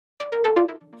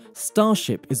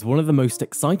Starship is one of the most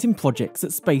exciting projects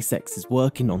that SpaceX is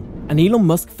working on, and Elon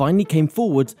Musk finally came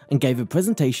forward and gave a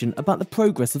presentation about the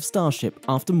progress of Starship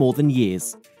after more than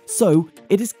years. So,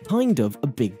 it is kind of a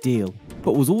big deal.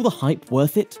 But was all the hype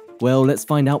worth it? Well, let's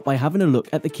find out by having a look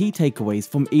at the key takeaways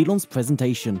from Elon's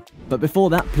presentation. But before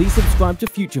that, please subscribe to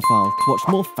Futurephile to watch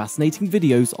more fascinating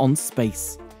videos on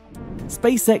space.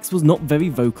 SpaceX was not very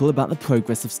vocal about the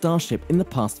progress of Starship in the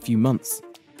past few months,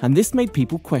 and this made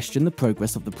people question the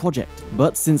progress of the project.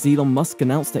 But since Elon Musk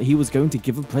announced that he was going to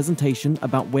give a presentation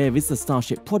about where is the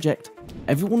Starship project,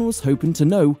 everyone was hoping to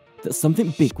know that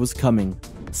something big was coming.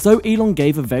 So Elon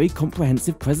gave a very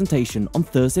comprehensive presentation on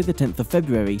Thursday the 10th of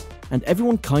February, and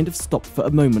everyone kind of stopped for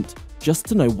a moment just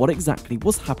to know what exactly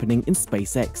was happening in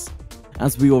SpaceX.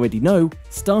 As we already know,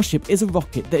 Starship is a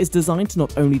rocket that is designed to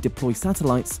not only deploy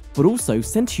satellites, but also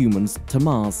send humans to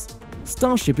Mars.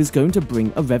 Starship is going to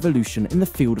bring a revolution in the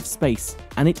field of space,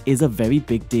 and it is a very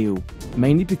big deal,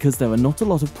 mainly because there are not a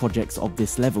lot of projects of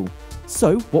this level.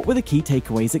 So, what were the key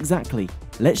takeaways exactly?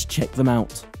 Let's check them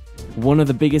out. One of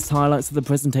the biggest highlights of the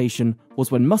presentation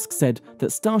was when Musk said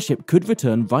that Starship could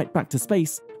return right back to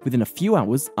space within a few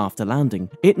hours after landing.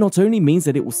 It not only means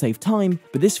that it will save time,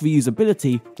 but this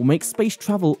reusability will make space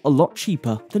travel a lot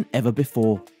cheaper than ever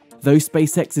before. Though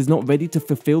SpaceX is not ready to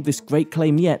fulfill this great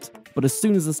claim yet, but as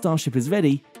soon as the Starship is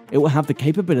ready, it will have the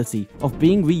capability of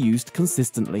being reused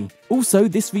consistently. Also,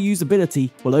 this reusability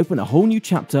will open a whole new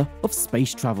chapter of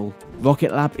space travel.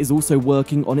 Rocket Lab is also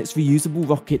working on its reusable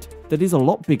rocket that is a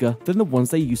lot bigger than the ones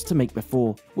they used to make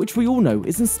before, which we all know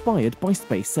is inspired by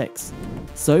SpaceX.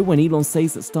 So when Elon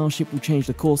says that Starship will change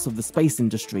the course of the space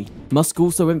industry, Musk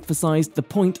also emphasized the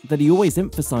point that he always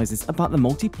emphasizes about the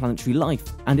multiplanetary life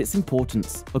and its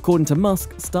importance. According to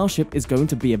Musk, Starship is going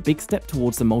to be a big step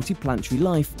towards the multiplanetary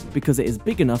life because it is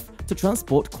big enough to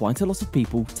transport quite a lot of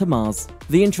people to Mars.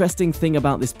 The interesting thing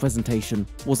about this presentation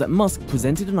was that Musk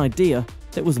presented an idea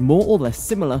that was more or less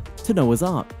similar to Noah's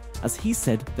Ark, as he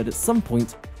said that at some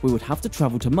point we would have to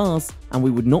travel to Mars and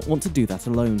we would not want to do that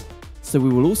alone. So we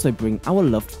will also bring our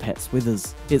loved pets with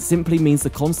us. It simply means the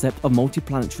concept of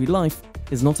multiplanetary life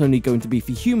is not only going to be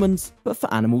for humans, but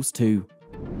for animals too.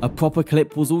 A proper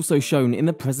clip was also shown in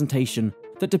the presentation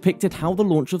that depicted how the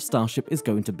launch of Starship is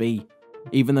going to be.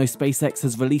 Even though SpaceX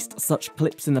has released such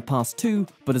clips in the past too,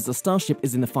 but as the Starship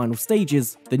is in the final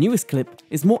stages, the newest clip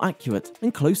is more accurate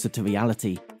and closer to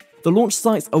reality. The launch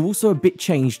sites are also a bit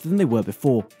changed than they were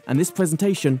before, and this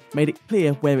presentation made it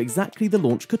clear where exactly the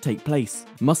launch could take place.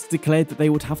 Musk declared that they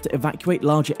would have to evacuate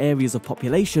larger areas of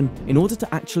population in order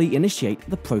to actually initiate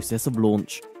the process of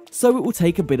launch. So it will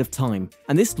take a bit of time,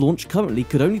 and this launch currently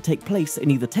could only take place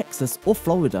in either Texas or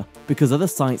Florida, because other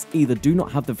sites either do not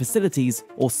have the facilities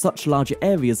or such larger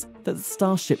areas that the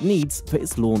Starship needs for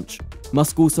its launch.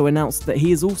 Musk also announced that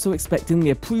he is also expecting the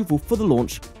approval for the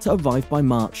launch to arrive by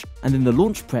March, and then the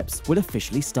launch preps will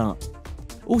officially start.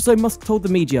 Also, Musk told the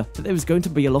media that there is going to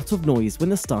be a lot of noise when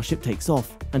the Starship takes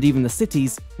off, and even the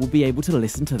cities will be able to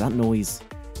listen to that noise.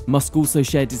 Musk also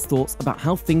shared his thoughts about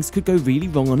how things could go really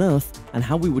wrong on Earth and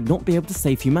how we would not be able to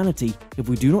save humanity if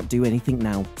we do not do anything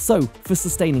now. So, for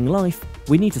sustaining life,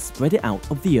 we need to spread it out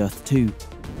of the Earth too.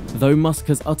 Though Musk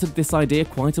has uttered this idea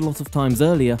quite a lot of times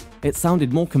earlier, it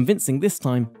sounded more convincing this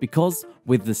time because,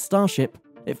 with the Starship,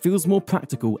 it feels more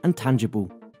practical and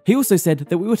tangible. He also said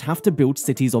that we would have to build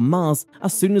cities on Mars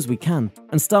as soon as we can,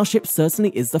 and Starship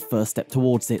certainly is the first step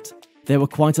towards it. There were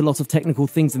quite a lot of technical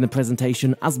things in the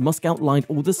presentation as Musk outlined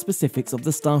all the specifics of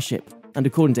the Starship, and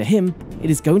according to him,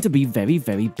 it is going to be very,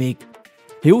 very big.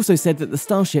 He also said that the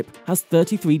Starship has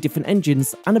 33 different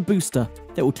engines and a booster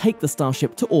that will take the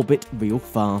Starship to orbit real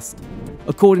fast.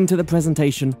 According to the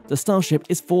presentation, the Starship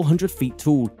is 400 feet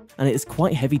tall, and it is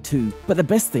quite heavy too, but the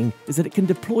best thing is that it can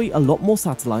deploy a lot more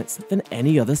satellites than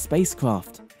any other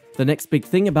spacecraft. The next big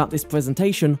thing about this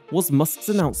presentation was Musk's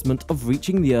announcement of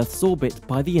reaching the Earth's orbit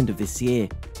by the end of this year.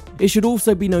 It should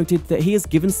also be noted that he has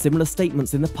given similar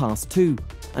statements in the past too,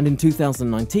 and in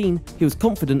 2019 he was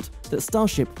confident that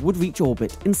Starship would reach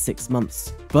orbit in 6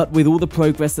 months. But with all the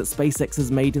progress that SpaceX has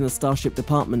made in the Starship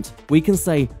department, we can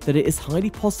say that it is highly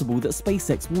possible that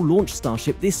SpaceX will launch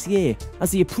Starship this year, as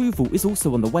the approval is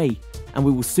also on the way, and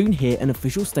we will soon hear an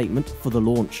official statement for the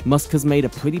launch. Musk has made a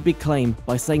pretty big claim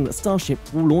by saying that Starship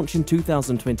will launch in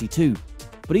 2022,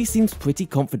 but he seems pretty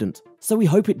confident, so we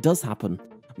hope it does happen.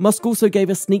 Musk also gave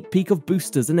a sneak peek of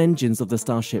boosters and engines of the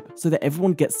Starship so that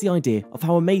everyone gets the idea of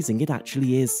how amazing it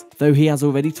actually is. Though he has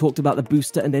already talked about the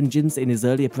booster and engines in his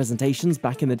earlier presentations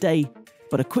back in the day,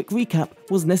 but a quick recap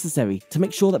was necessary to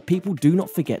make sure that people do not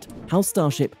forget how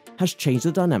Starship has changed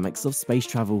the dynamics of space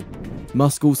travel.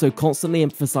 Musk also constantly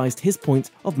emphasized his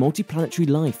point of multiplanetary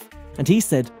life, and he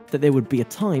said that there would be a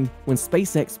time when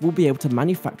SpaceX will be able to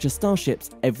manufacture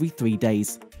Starships every 3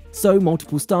 days. So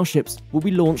multiple Starships will be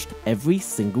launched every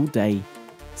single day.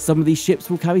 Some of these ships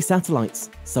will carry satellites,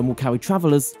 some will carry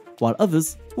travelers, while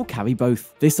others will carry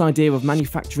both. This idea of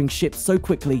manufacturing ships so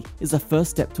quickly is a first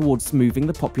step towards moving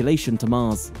the population to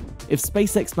Mars. If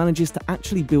SpaceX manages to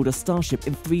actually build a Starship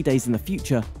in 3 days in the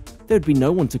future, there would be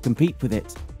no one to compete with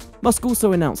it. Musk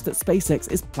also announced that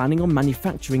SpaceX is planning on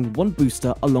manufacturing one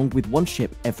booster along with one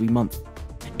ship every month.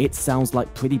 It sounds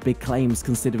like pretty big claims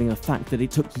considering the fact that it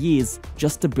took years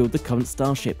just to build the current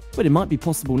Starship, but it might be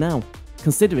possible now,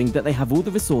 considering that they have all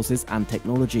the resources and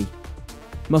technology.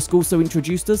 Musk also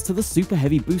introduced us to the Super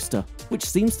Heavy booster, which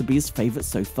seems to be his favourite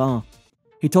so far.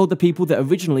 He told the people that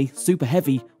originally Super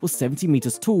Heavy was 70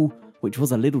 meters tall, which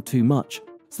was a little too much,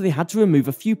 so they had to remove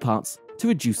a few parts to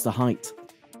reduce the height.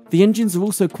 The engines are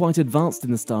also quite advanced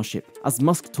in the Starship, as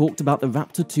Musk talked about the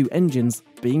Raptor 2 engines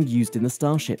being used in the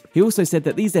Starship. He also said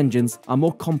that these engines are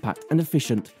more compact and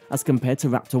efficient as compared to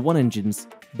Raptor 1 engines,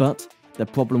 but the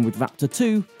problem with Raptor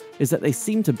 2 is that they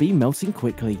seem to be melting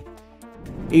quickly.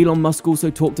 Elon Musk also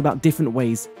talked about different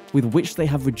ways with which they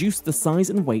have reduced the size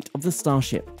and weight of the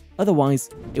Starship. Otherwise,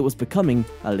 it was becoming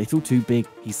a little too big,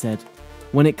 he said.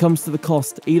 When it comes to the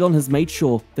cost, Elon has made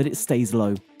sure that it stays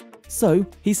low. So,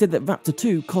 he said that Raptor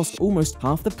 2 cost almost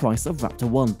half the price of Raptor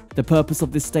 1. The purpose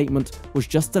of this statement was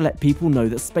just to let people know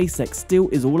that SpaceX still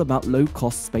is all about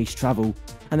low-cost space travel,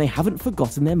 and they haven't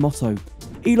forgotten their motto.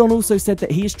 Elon also said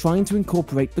that he is trying to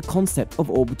incorporate the concept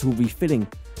of orbital refilling,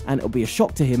 and it'll be a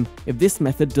shock to him if this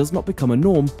method does not become a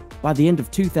norm by the end of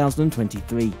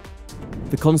 2023.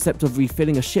 The concept of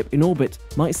refilling a ship in orbit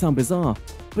might sound bizarre,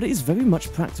 but it is very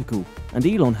much practical, and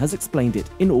Elon has explained it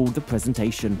in all the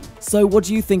presentation. So what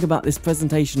do you think about this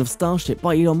presentation of Starship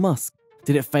by Elon Musk?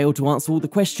 Did it fail to answer all the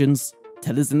questions?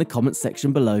 Tell us in the comments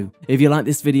section below. If you like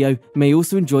this video, you may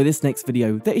also enjoy this next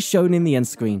video that is shown in the end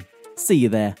screen. See you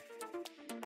there.